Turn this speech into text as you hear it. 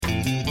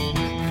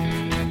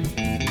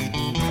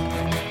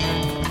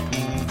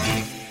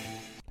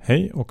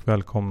Hej och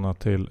välkomna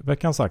till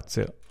veckans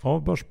aktie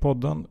av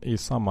Börspodden i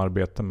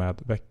samarbete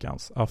med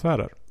Veckans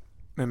Affärer.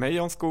 Med mig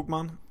Jan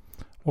Skogman.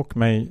 Och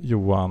mig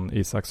Johan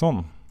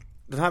Isaksson.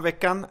 Den här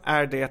veckan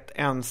är det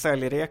en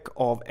säljrek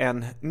av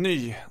en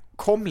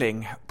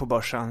nykomling på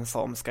börsen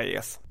som ska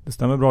ges. Det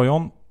stämmer bra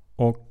Jan.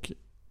 Och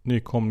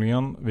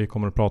nykomlingen vi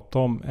kommer att prata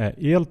om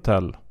är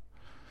Eltel.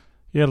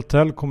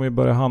 Eltel kommer ju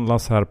börja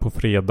handlas här på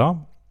fredag.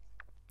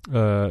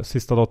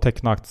 Sista dag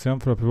teckna aktien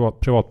för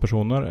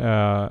privatpersoner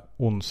är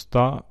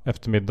onsdag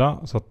eftermiddag.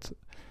 Så att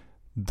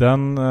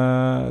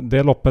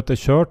det loppet är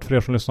kört för er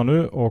som lyssnar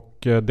nu. Och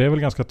det är väl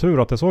ganska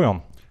tur att det är så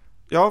Jan.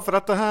 Ja, för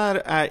att det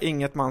här är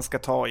inget man ska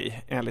ta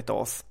i enligt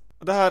oss.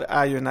 Det här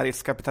är ju när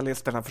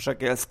riskkapitalisterna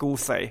försöker sko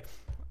sig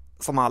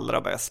som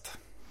allra bäst.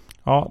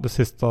 Ja, det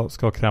sista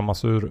ska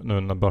krämas ur nu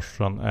när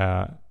börsen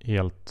är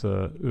helt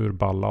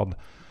urballad.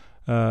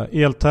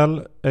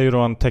 Eltel är ju då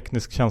en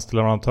teknisk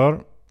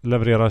tjänsteleverantör.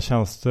 Levererar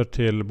tjänster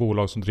till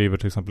bolag som driver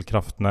till exempel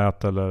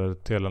kraftnät eller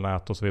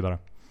telenät och så vidare.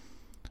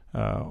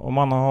 Och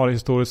man har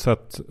historiskt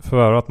sett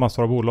förvärvat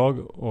massor av bolag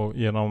och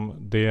genom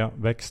det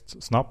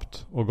växt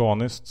snabbt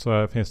organiskt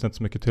så finns det inte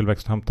så mycket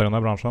tillväxt att hämta i den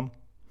här branschen.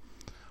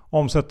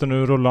 Omsätter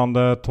nu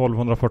rullande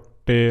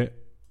 1240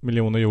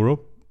 miljoner euro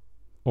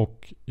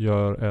och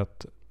gör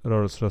ett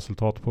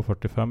rörelseresultat på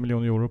 45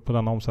 miljoner euro på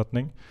denna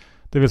omsättning.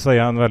 Det vill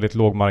säga en väldigt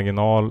låg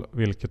marginal,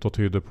 vilket då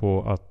tyder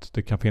på att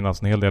det kan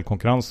finnas en hel del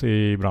konkurrens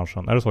i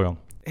branschen. Är det så Jan?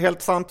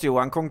 Helt sant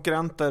Johan,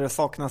 konkurrenter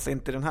saknas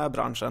inte i den här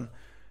branschen.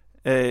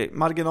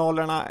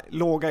 Marginalerna,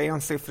 låga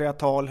ensiffriga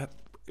tal,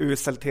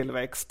 usel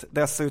tillväxt.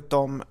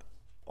 Dessutom,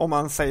 om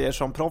man säger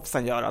som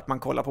proffsen gör, att man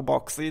kollar på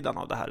baksidan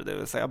av det här, det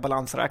vill säga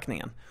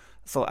balansräkningen,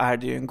 så är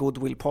det ju en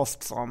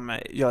goodwill-post som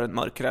gör en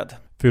mörkrädd.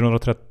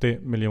 430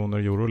 miljoner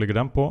euro ligger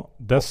den på.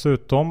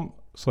 Dessutom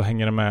så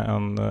hänger det med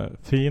en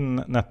fin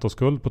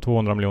nettoskuld på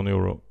 200 miljoner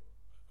euro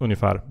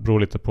ungefär. Beror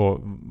lite på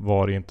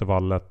var i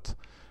intervallet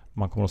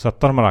man kommer att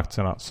sätta de här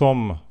aktierna.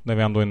 Som, när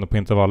vi ändå är inne på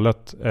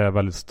intervallet, är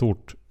väldigt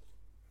stort.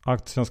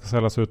 Aktien ska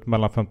säljas ut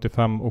mellan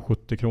 55 och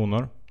 70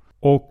 kronor.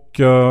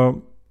 Och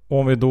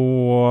om vi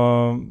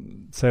då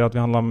säger att vi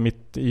handlar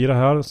mitt i det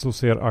här så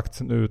ser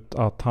aktien ut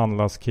att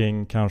handlas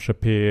kring kanske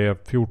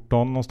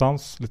P14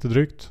 någonstans, lite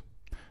drygt.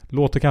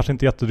 Låter kanske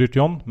inte jättedyrt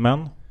John,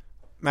 men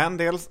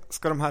dels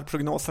ska de här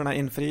prognoserna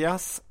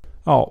infrias.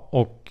 Ja,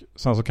 och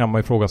sen så kan man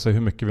ju fråga sig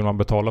hur mycket vill man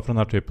betala för den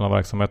här typen av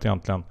verksamhet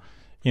egentligen.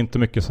 Inte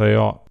mycket säger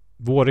jag.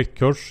 Vår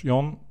riktkurs,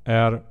 John,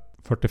 är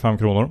 45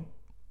 kronor.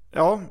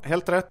 Ja,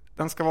 helt rätt.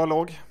 Den ska vara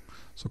låg.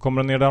 Så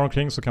kommer den ner där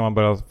omkring så kan man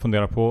börja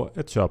fundera på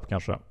ett köp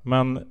kanske.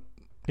 Men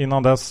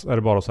innan dess är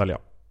det bara att sälja.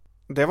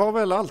 Det var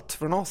väl allt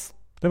från oss.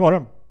 Det var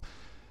det.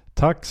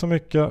 Tack så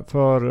mycket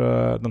för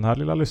den här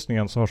lilla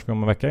lyssningen, så hörs vi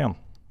om en vecka igen.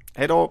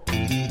 Hej då!